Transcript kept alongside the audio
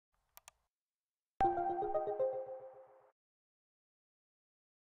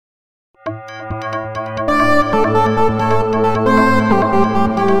Thank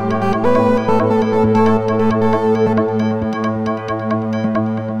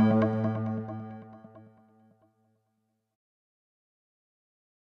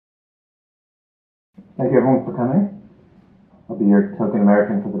you everyone for coming. I'll be your token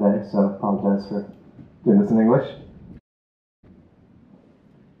American for the day, so I apologize for doing this in English.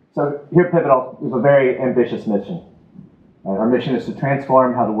 So here at Pivotal, we have a very ambitious mission. Our mission is to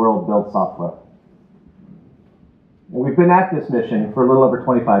transform how the world builds software. And we've been at this mission for a little over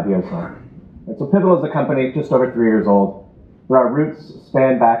 25 years now. And so Pivotal is a company just over 3 years old, where our roots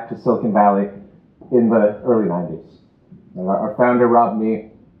span back to Silicon Valley in the early 90s. And our founder, Rob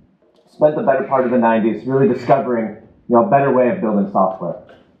Mee, spent the better part of the 90s really discovering a better way of building software.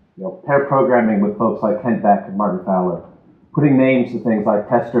 Pair programming with folks like Kent Beck and Martin Fowler, putting names to things like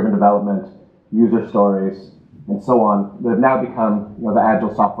test-driven development, user stories, and so on, that have now become the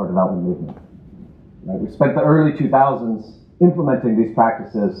agile software development movement. We spent the early 2000s implementing these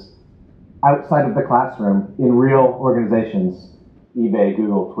practices outside of the classroom in real organizations, eBay,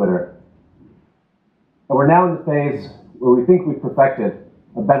 Google, Twitter. And we're now in the phase where we think we've perfected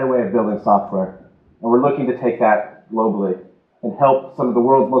a better way of building software, and we're looking to take that globally and help some of the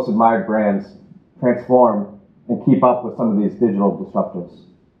world's most admired brands transform and keep up with some of these digital disruptors.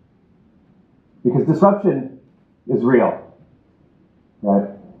 Because disruption is real,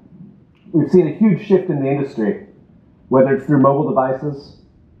 right? We've seen a huge shift in the industry, whether it's through mobile devices,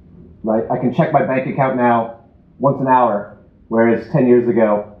 right? I can check my bank account now once an hour, whereas 10 years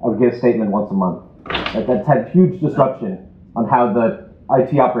ago, I would get a statement once a month. Right? That's had huge disruption on how the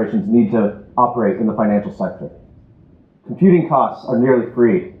IT operations need to operate in the financial sector. Computing costs are nearly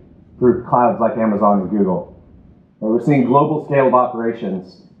free through clouds like Amazon and Google. We're seeing global scale of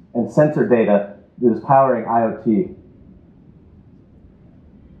operations and sensor data that is powering IoT.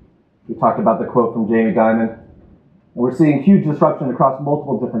 We talked about the quote from Jamie Dimon, and we're seeing huge disruption across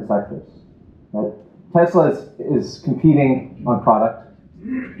multiple different sectors. Right? Tesla is competing on product.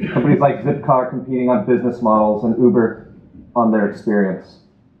 Companies like Zipcar competing on business models, and Uber on their experience.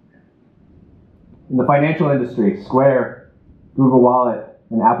 In the financial industry, Square, Google Wallet,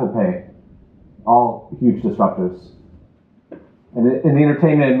 and Apple Pay, all huge disruptors. And in the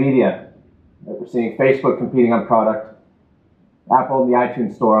entertainment and media, we're seeing Facebook competing on product, Apple and the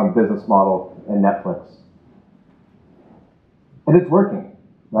iTunes Store on business model, and Netflix. And it's working,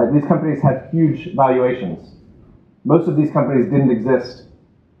 right? These companies have huge valuations. Most of these companies didn't exist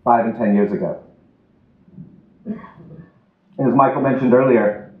 5 and 10 years ago. And as Michael mentioned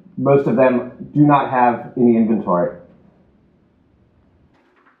earlier, most of them do not have any inventory.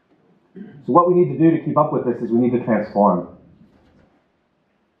 So what we need to do to keep up with this is we need to transform.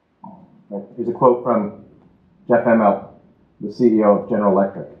 Right? Here's a quote from Jeff Immelt, the CEO of General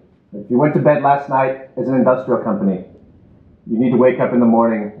Electric. If you went to bed last night as an industrial company, you need to wake up in the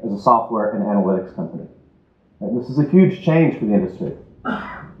morning as a software and analytics company. Right? This is a huge change for the industry.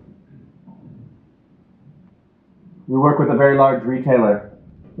 We work with a very large retailer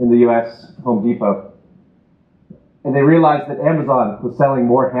in the US, Home Depot, and they realized that Amazon was selling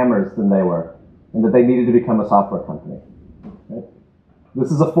more hammers than they were, and that they needed to become a software company. Right?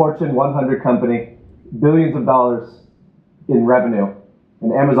 This is a Fortune 100 company, billions of dollars in revenue,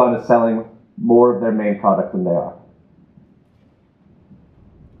 and Amazon is selling more of their main product than they are.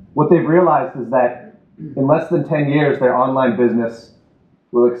 What they've realized is that in less than 10 years, their online business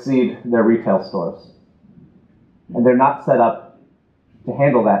will exceed their retail stores. And they're not set up to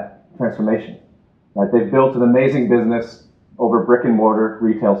handle that transformation. Right? They've built an amazing business over brick and mortar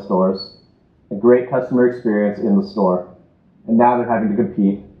retail stores, a great customer experience in the store, and now they're having to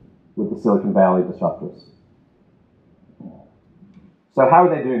compete with the Silicon Valley disruptors. So how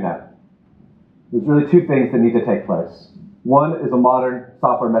are they doing that? There's really two things that need to take place. One is a modern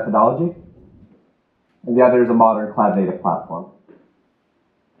software methodology, and the other is a modern cloud-native platform.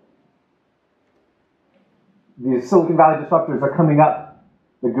 These Silicon Valley disruptors are coming up,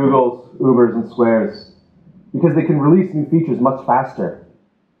 the Googles, Ubers, and Squares, because they can release new features much faster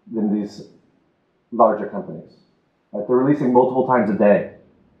than these larger companies. Right? They're releasing multiple times a day.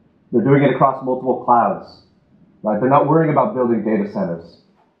 They're doing it across multiple clouds. Right? They're not worrying about building data centers.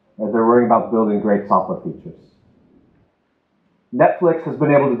 Right? They're worrying about building great software features. Netflix has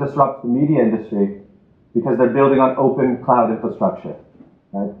been able to disrupt the media industry because they're building on open cloud infrastructure.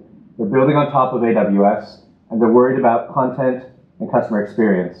 Right? They're building on top of AWS, and they're worried about content and customer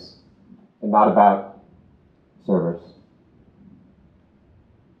experience, and not about servers.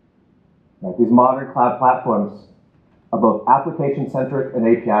 Right? These modern cloud platforms are both application-centric and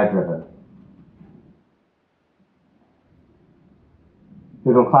API-driven.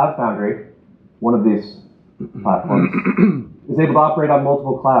 Pivotal Cloud Foundry, one of these platforms, is able to operate on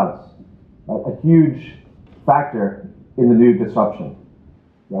multiple clouds. A huge factor in the new disruption.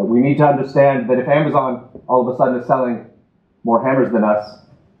 We need to understand that if Amazon all of a sudden is selling more hammers than us,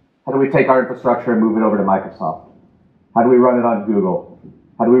 how do we take our infrastructure and move it over to Microsoft? How do we run it on Google?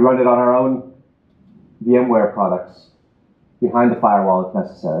 How do we run it on our own VMware products behind the firewall if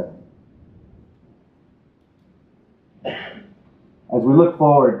necessary? As we look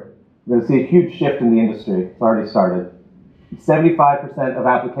forward, we're going to see a huge shift in the industry. It's already started. 75% of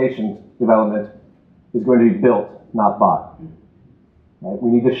application development is going to be built, not bought. Right? We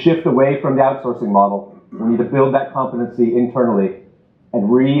need to shift away from the outsourcing model. We need to build that competency internally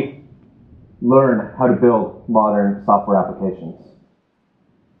and relearn how to build modern software applications.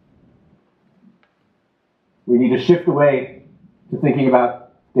 We need to shift away to thinking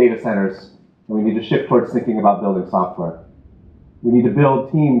about data centers, and we need to shift towards thinking about building software. We need to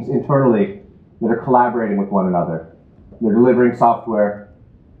build teams internally that are collaborating with one another. They're delivering software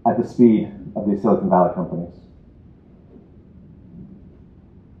at the speed of these Silicon Valley companies.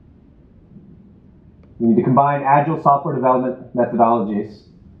 We need to combine agile software development methodologies,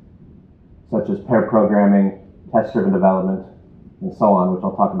 such as pair programming, test-driven development, and so on, which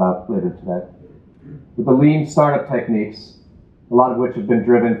I'll talk about later today, with the lean startup techniques, a lot of which have been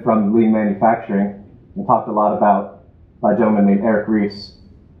driven from lean manufacturing and talked a lot about by a gentleman named Eric Rees,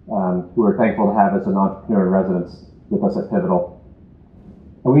 who we're thankful to have as an entrepreneur in residence with us at Pivotal.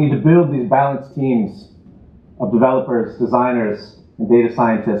 And we need to build these balanced teams of developers, designers, and data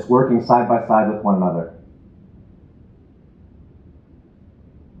scientists working side by side with one another.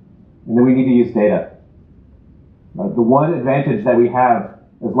 And then we need to use data. The one advantage that we have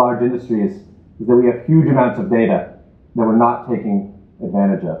as large industries is that we have huge amounts of data that we're not taking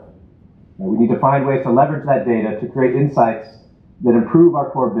advantage of. We need to find ways to leverage that data to create insights that improve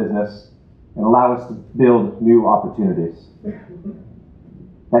our core business and allow us to build new opportunities.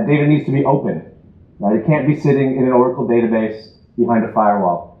 That data needs to be open. Right? It can't be sitting in an Oracle database behind a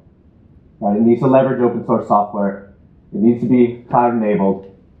firewall. Right? It needs to leverage open source software. It needs to be cloud enabled.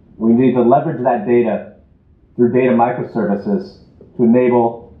 We need to leverage that data through data microservices to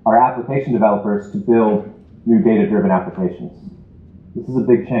enable our application developers to build new data-driven applications. This is a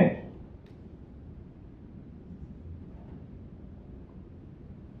big change.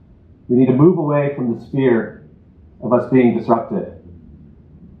 We need to move away from the sphere of us being disrupted.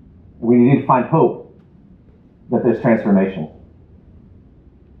 We need to find hope that there's transformation.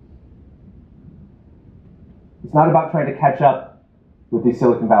 It's not about trying to catch up with these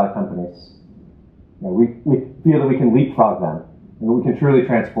Silicon Valley companies. We feel that we can leapfrog them and that we can truly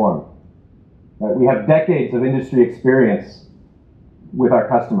transform. Right? We have decades of industry experience with our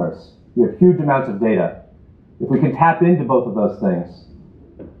customers. We have huge amounts of data. If we can tap into both of those things,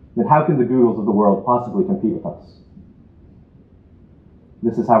 then how can the Googles of the world possibly compete with us?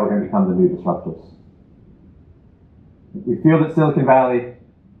 This is how we're going to become the new disruptors. We feel that Silicon Valley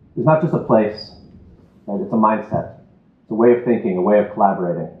is not just a place, right? It's a mindset. It's a way of thinking, a way of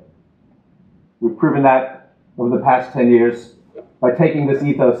collaborating. We've proven that over the past 10 years by taking this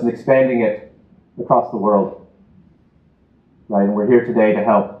ethos and expanding it across the world. Right? And we're here today to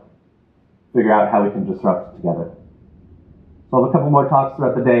help figure out how we can disrupt together. So I'll have a couple more talks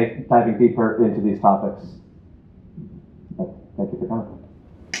throughout the day, diving deeper into these topics. Thank you for coming.